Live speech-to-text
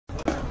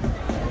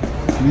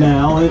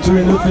Now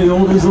entering the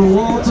field is the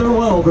Walter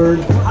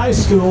Wellborn High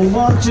School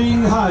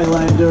Marching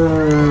Highlanders.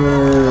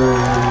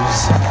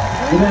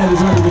 The band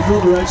is under the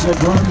field direction of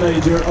drum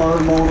major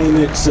Armoni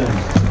Nixon.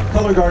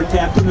 Color guard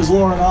captain is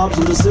Lauren Hobbs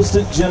with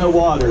assistant Jenna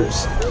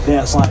Waters.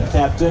 Dance line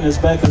captain is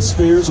Becca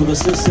Spears with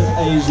assistant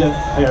Asia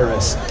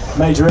Harris.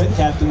 Majorette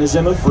captain is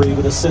Emma Free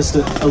with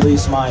assistant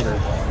Elise Miner.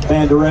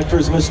 Band director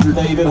is Mr.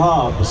 David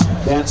Hobbs.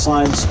 Dance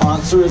line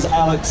sponsor is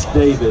Alex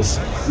Davis.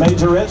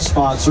 Majorette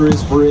sponsor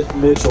is Britt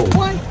Mitchell.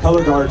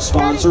 Color guard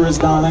sponsor is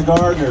Donna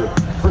Gardner.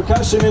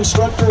 Percussion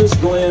instructor is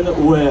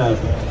Glenn Webb.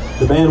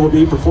 The band will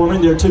be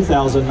performing their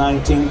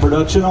 2019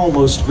 production,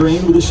 Almost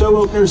Green, with the show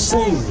opener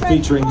Sing,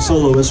 featuring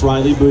soloists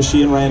Riley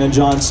Bushey and Rannon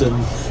Johnson.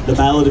 The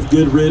Ballad of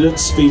Good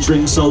Riddance,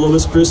 featuring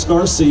soloists Chris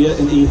Garcia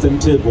and Ethan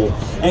Tidwell.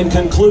 And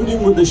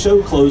concluding with the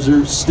show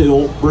closer,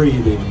 Still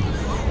Breathing.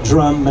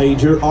 Drum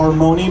major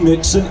Armoni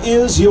Nixon,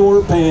 is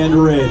your band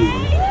ready?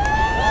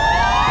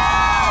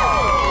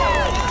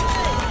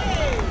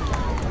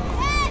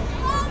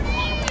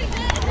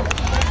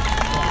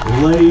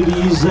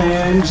 Ladies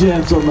and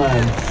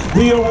gentlemen,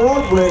 the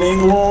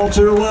award-winning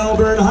Walter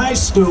Wellborn High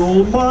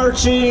School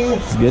Marching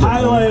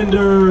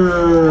Highlanders.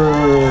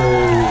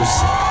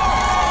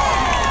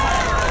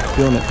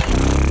 Feeling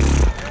it.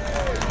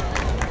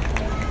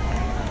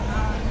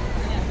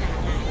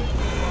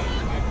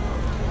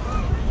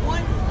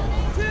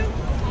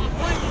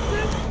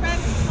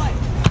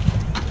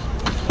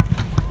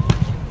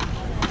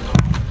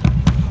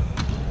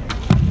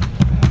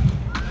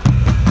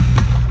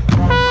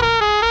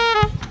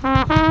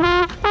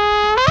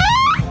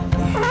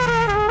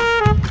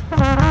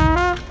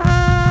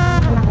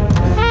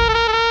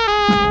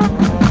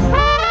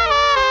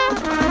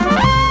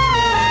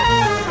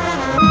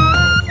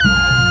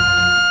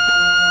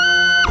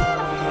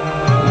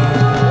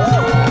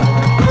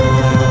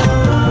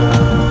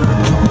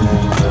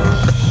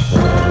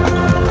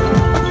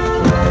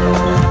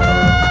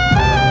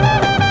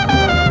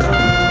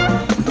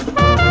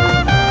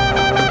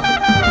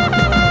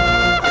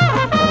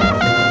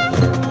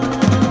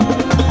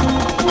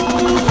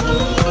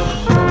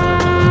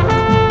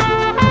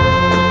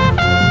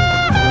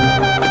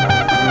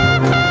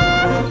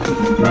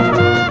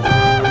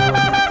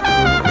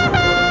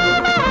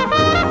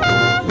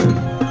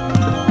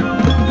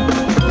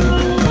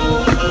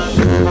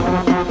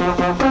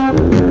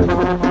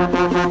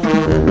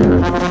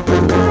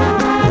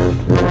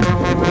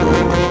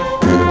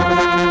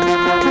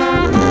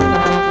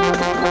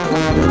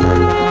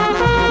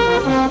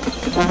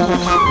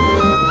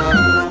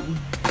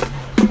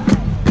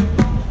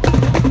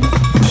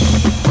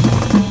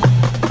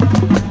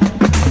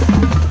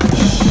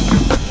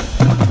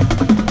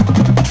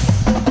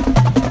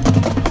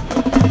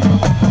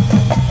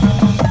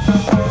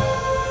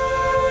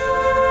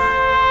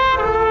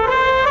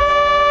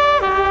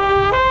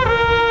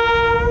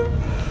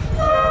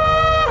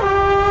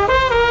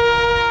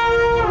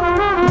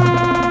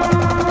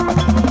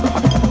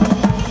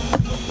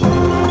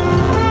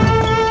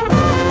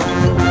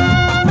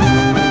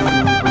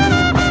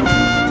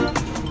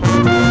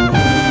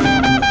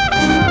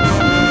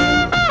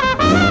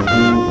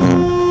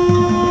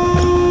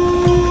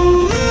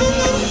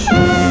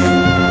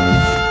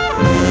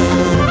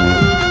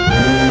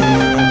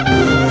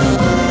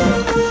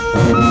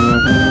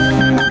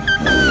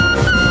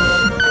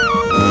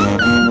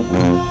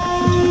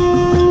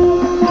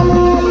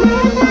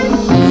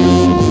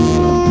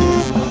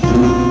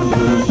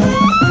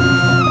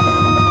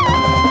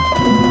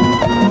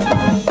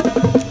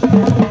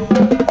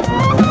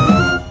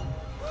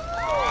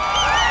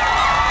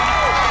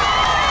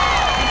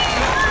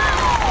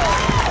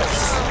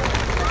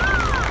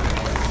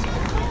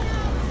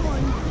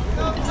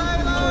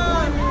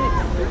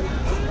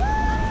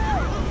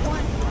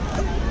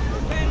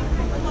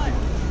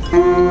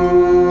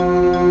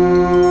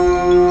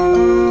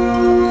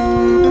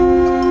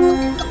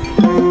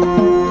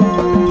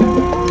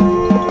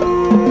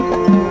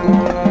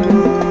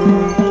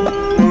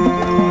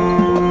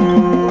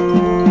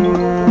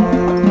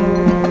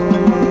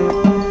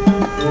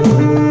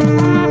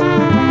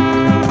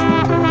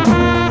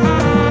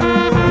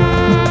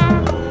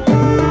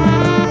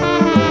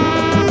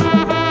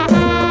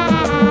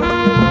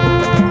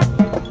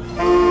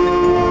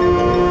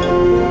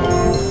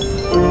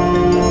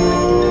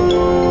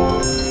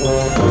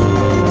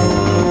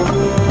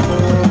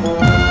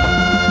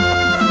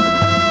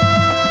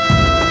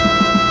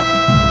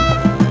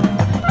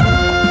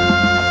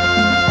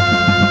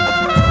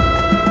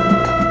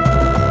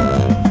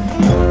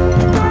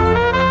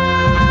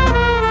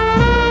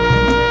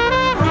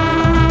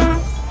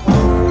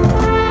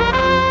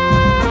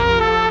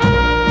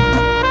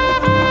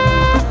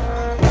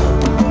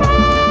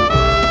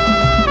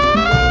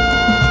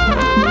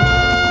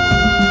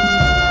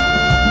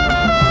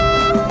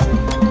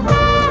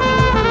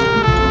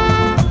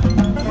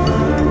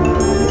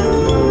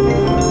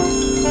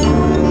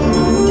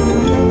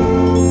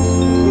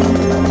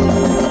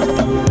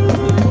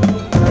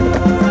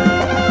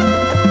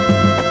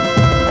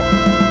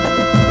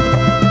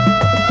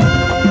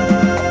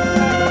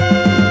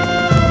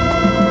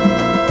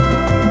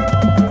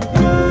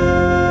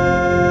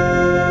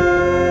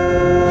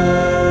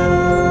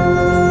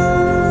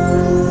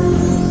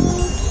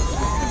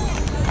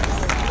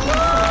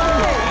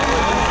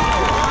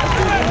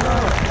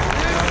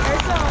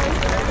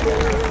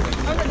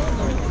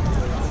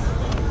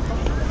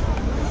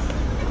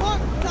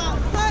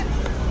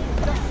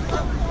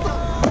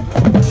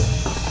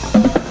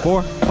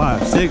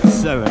 5, 6,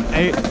 7,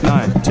 8,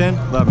 9, 10,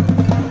 11,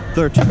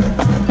 13.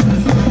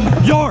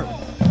 York!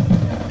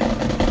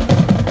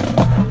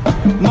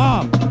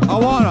 Mom, I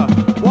wanna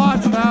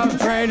watch how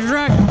trains run.